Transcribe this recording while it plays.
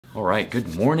All right,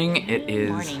 good morning. It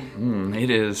Morning.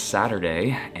 is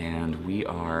Saturday, and we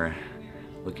are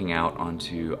looking out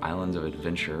onto Islands of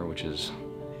Adventure, which is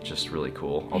just really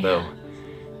cool. Although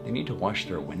they need to wash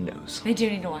their windows. They do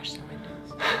need to wash their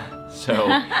windows.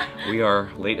 So we are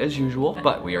late as usual,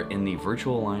 but we are in the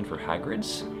virtual line for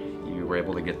Hagrid's. You were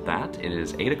able to get that. It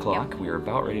is 8 o'clock. Yep. We are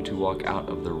about ready to walk out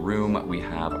of the room. We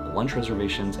have lunch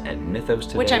reservations at Mythos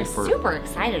today. Which I'm super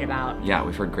excited about. Yeah,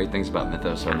 we've heard great things about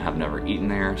Mythos and have never eaten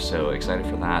there, so excited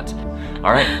for that.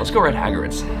 All right, let's go ride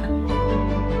Hagrid's.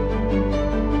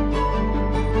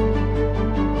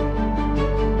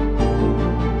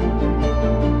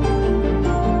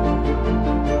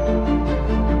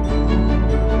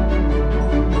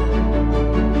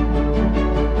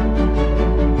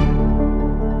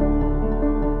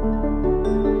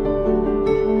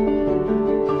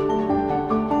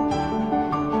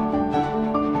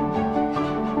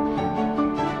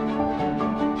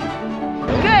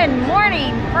 Good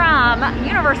morning from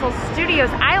Universal Studios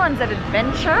Islands of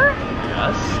Adventure.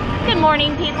 Yes. Good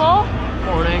morning, people.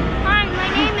 Morning. Hi, my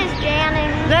name is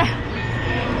Jennings.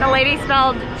 The lady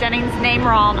spelled Jennings' name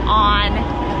wrong on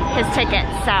his ticket,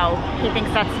 so he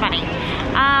thinks that's funny.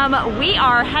 We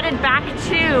are headed back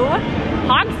to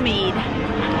Hogsmeade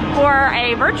for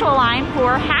a virtual line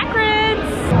for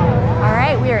Hagrid's. All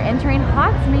right, we are entering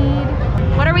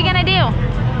Hogsmeade. What are we gonna do?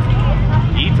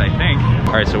 Eat, I think.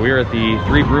 All right, so we are at the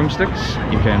Three Broomsticks.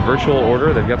 You can virtual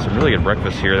order. They've got some really good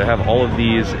breakfast here. They have all of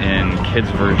these in kids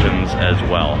versions as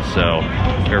well. So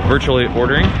they're virtually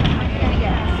ordering.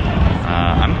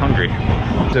 I'm hungry.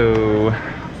 So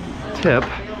tip,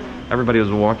 everybody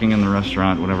was walking in the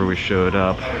restaurant whenever we showed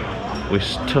up. We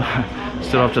stood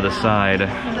off to the side,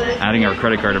 adding our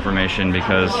credit card information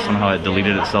because somehow it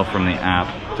deleted itself from the app.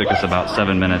 Took us about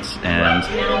 7 minutes, and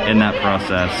in that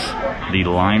process, the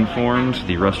line formed,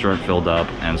 the restaurant filled up,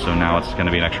 and so now it's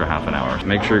gonna be an extra half an hour.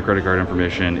 Make sure your credit card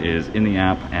information is in the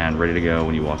app and ready to go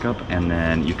when you walk up, and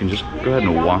then you can just go ahead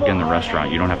and walk in the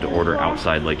restaurant. You don't have to order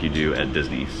outside like you do at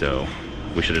Disney, so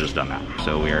we should have just done that.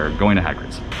 So we are going to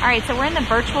Hagrid's. All right, so we're in the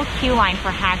virtual queue line for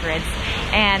Hagrid's.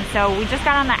 And so we just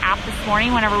got on the app this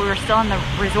morning whenever we were still in the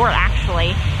resort,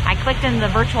 actually. I clicked in the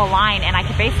virtual line and I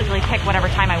could basically pick whatever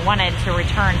time I wanted to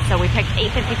return. So we picked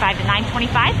 8:55 to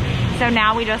 9:25. So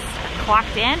now we just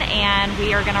clocked in and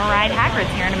we are gonna ride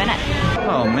Hagrid's here in a minute.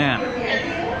 Oh man,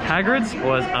 Hagrid's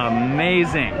was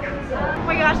amazing. Oh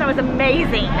my gosh, that was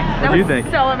amazing. What do you think?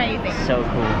 So amazing. So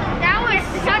cool. That was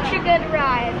such a good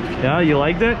ride. Yeah, you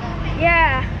liked it?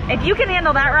 Yeah. If you can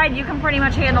handle that ride, you can pretty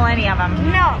much handle any of them.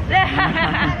 No.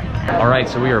 All right,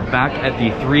 so we are back at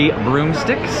the Three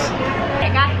Broomsticks.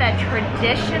 I got the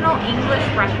traditional English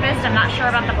breakfast. I'm not sure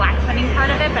about the black pudding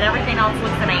part of it, but everything else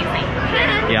looks amazing.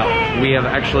 Yeah, we have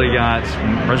actually got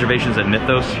reservations at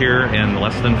Mythos here in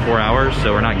less than 4 hours,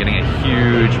 so we're not getting a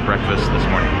huge breakfast this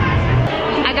morning.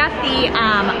 I got the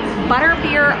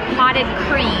butterbeer potted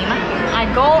cream. My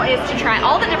goal is to try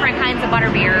all the different kinds of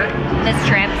butterbeer this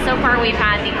trip. So far we've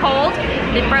had the cold,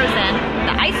 the frozen,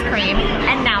 the ice cream,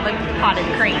 and now the potted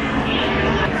cream.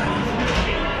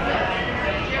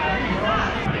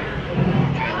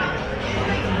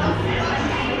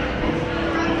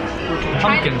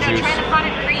 Pumpkin juice. Try the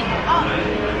potted cream.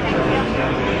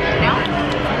 No?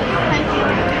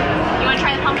 You want to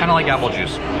try the pumpkin? Kind of like apple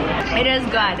juice. It is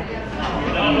good.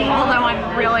 Although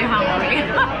I'm really hungry.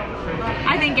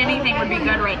 I think anything would be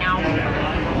good right now.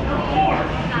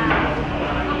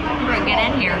 We're gonna get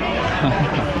in here.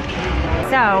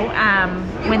 So,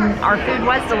 when our food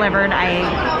was delivered,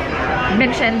 I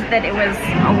mentioned that it was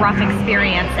a rough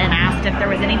experience and asked if there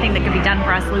was anything that could be done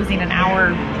for us losing an hour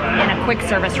in a quick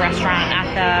service restaurant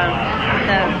at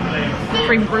the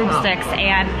Three Broomsticks,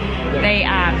 and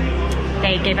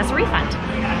they gave us a refund.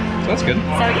 That's good.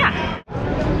 So yeah.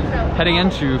 Heading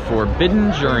into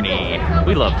Forbidden Journey.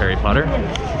 We love Harry Potter.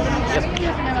 Yep.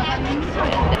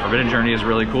 Forbidden Journey is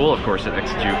really cool. Of course, it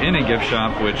exits you in a gift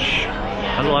shop, which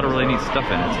has a lot of really neat stuff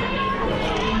in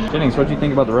it. Jennings, what did you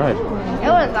think about the ride? It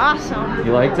was awesome.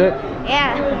 You liked it?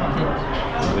 Yeah.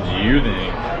 What did you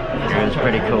think? It was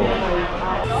pretty cool.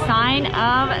 Sign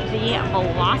of the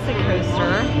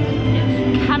Velocicoaster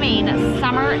coming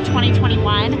summer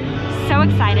 2021. So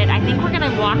excited. I think we're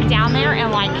gonna walk down there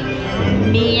and like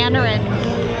meander and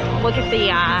look at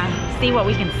the see what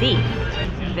we can see.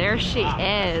 There she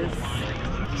is.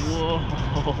 Whoa.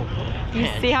 You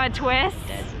see how it twists?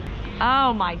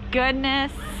 Oh my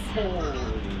goodness.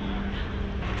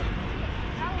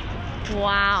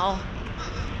 Wow.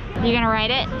 You gonna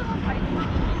ride it?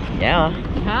 Yeah.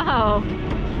 Oh.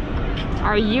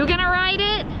 Are you gonna ride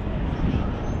it?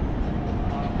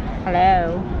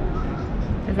 Hello.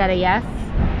 Is that a yes?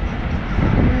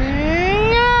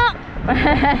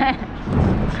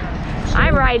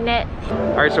 I'm riding it.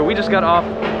 All right, so we just got off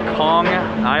Kong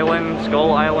Island,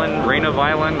 Skull Island, Reign of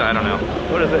Island, I don't know.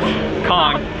 What is it?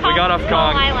 Kong. We got off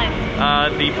Kong.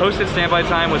 Island. The posted standby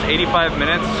time was 85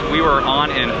 minutes. We were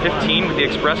on in 15 with the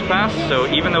Express Pass, so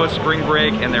even though it's spring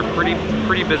break and they're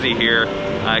pretty busy here,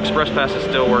 Express Pass is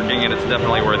still working and it's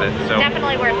definitely worth it. So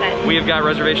Definitely worth it. we have got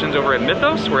reservations over at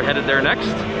Mythos. We're headed there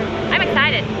next. I'm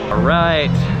excited. All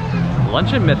right,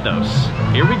 lunch at Mythos.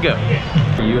 Here we go.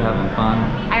 Are you having fun?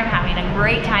 I'm having a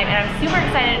great time and I'm super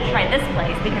excited to try this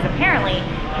place because apparently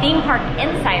Theme Park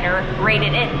Insider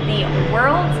rated it the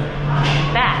world's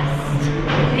best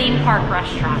theme park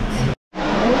restaurant.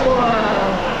 Whoa.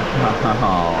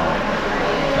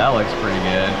 That looks pretty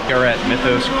good. We're at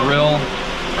Mythos Grill,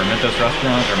 or Mythos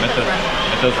Restaurant, or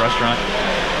Mythos Restaurant.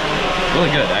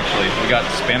 Really good, actually. We got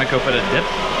spanakopita dip,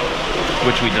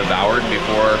 which we devoured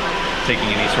before taking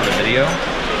any sort of video.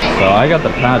 So I got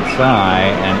the pad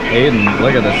thai, and Aiden,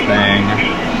 look at this thing.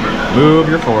 Move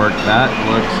your fork. That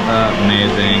looks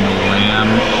amazing. Lamb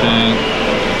shank.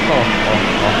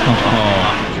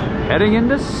 Heading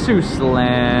into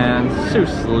Seussland.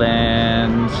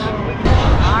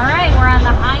 All right, we're on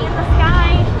the high in the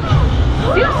sky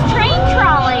Seuss train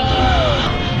trolley.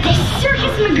 The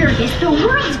Circus McGurkus, the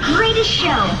world's greatest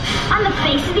show. On the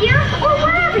face of the earth or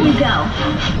wherever you go.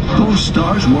 Those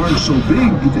stars weren't so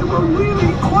big, they were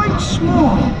really quite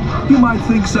small. You might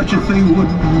think such a thing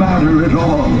wouldn't matter at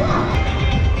all.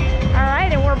 All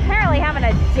right, and we're apparently having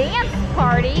a dance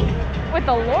party with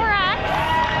the Lorax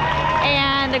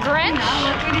and the Grinch.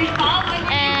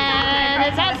 And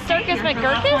is that Circus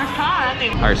McGurkus?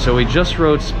 All right, so we just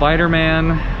rode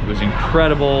Spider-Man. It was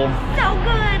incredible. So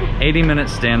good. 80-minute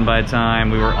standby time.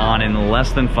 We were on in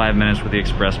less than 5 minutes with the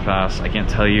Express Pass. I can't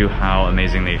tell you how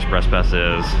amazing the Express Pass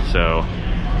is. So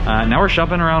now we're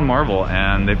shopping around Marvel,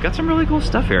 and they've got some really cool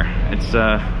stuff here. It's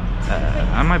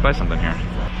I might buy something here.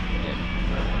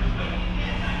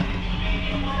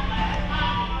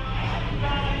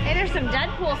 Hey, there's some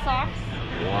Deadpool socks.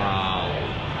 Wow.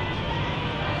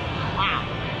 Wow.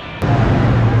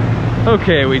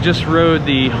 Okay, we just rode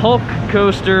the Hulk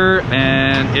Coaster,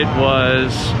 and it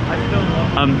was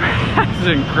it's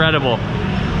incredible.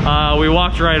 We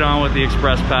walked right on with the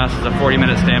Express Pass. It's a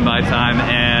 40-minute standby time,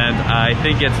 and I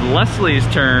think it's Leslie's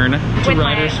turn to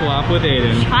rider swap with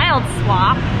Aiden. Child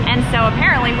swap, and so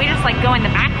apparently we just like go in the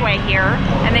back way here,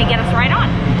 and they get us right on.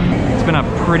 It's been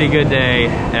a pretty good day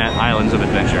at Islands of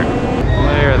Adventure.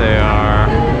 There they are.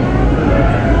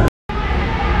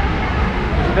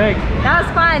 That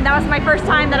was fun. That was my first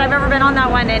time that I've ever been on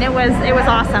that one, and it was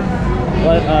awesome.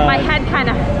 My head kind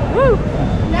of, woo.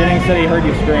 Getting said he heard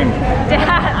you scream.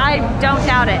 I don't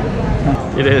doubt it.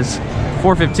 It is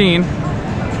 4:15.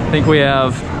 I think we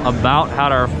have about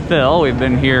had our fill. We've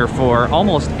been here for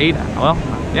almost 8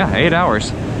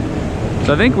 hours.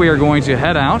 So I think we are going to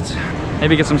head out,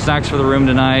 maybe get some snacks for the room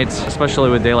tonight, especially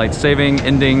with daylight saving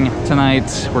ending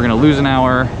tonight. We're gonna lose an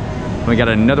hour. We got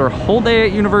another whole day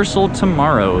at Universal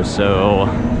tomorrow, so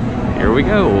here we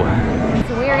go.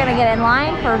 So we are gonna get in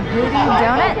line for Voodoo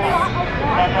Donuts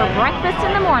for breakfast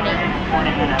in the morning.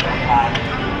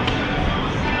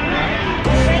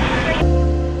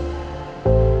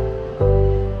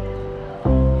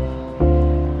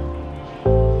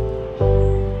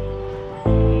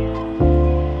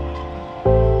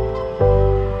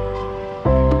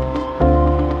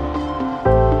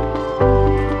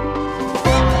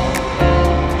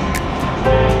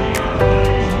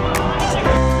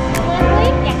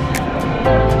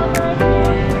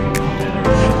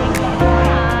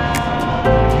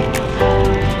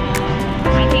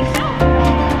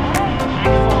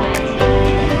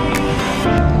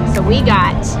 We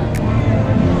got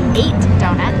 8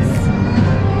 donuts.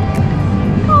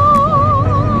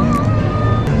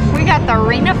 We got the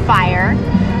Ring of Fire,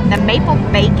 the Maple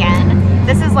Bacon.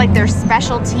 This is like their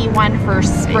specialty one for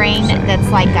spring that's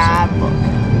like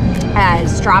a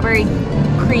strawberry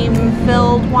cream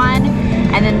filled one.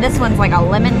 And then this one's like a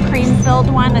lemon cream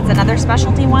filled one. It's another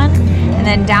specialty one. And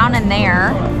then down in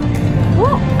there,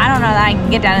 I don't know that I can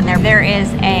get down in there. There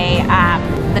is a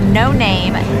the No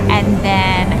Name, and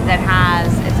then that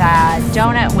has, it's a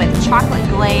donut with chocolate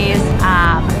glaze,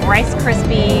 Rice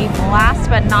Krispie, last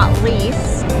but not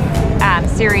least,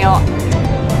 cereal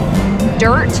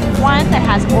dirt one that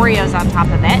has Oreos on top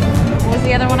of it. What was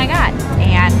the other one I got?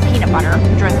 And peanut butter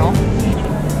drizzle.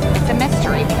 It's a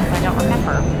mystery because I don't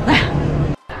remember.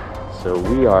 So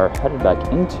we are headed back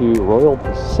into Royal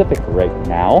Pacific right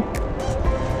now.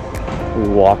 We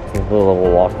walked the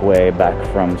little walkway back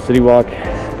from City Walk.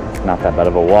 It's not that bad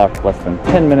of a walk, less than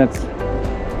 10 minutes.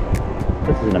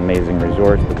 This is an amazing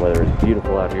resort. The weather is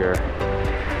beautiful out here.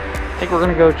 I think we're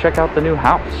gonna go check out the new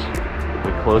house.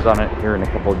 We close on it here in a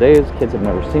couple of days. Kids have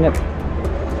never seen it.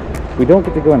 We don't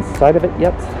get to go inside of it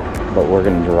yet, but we're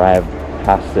gonna drive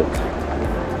past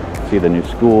it, see the new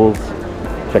schools,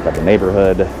 check out the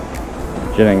neighborhood.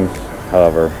 Jennings,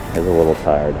 however, is a little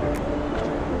tired.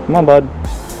 Come on, bud.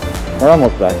 We're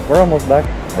almost back. We're almost back.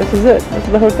 This is it. This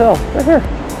is the hotel. Right here.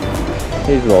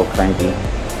 He's a little cranky.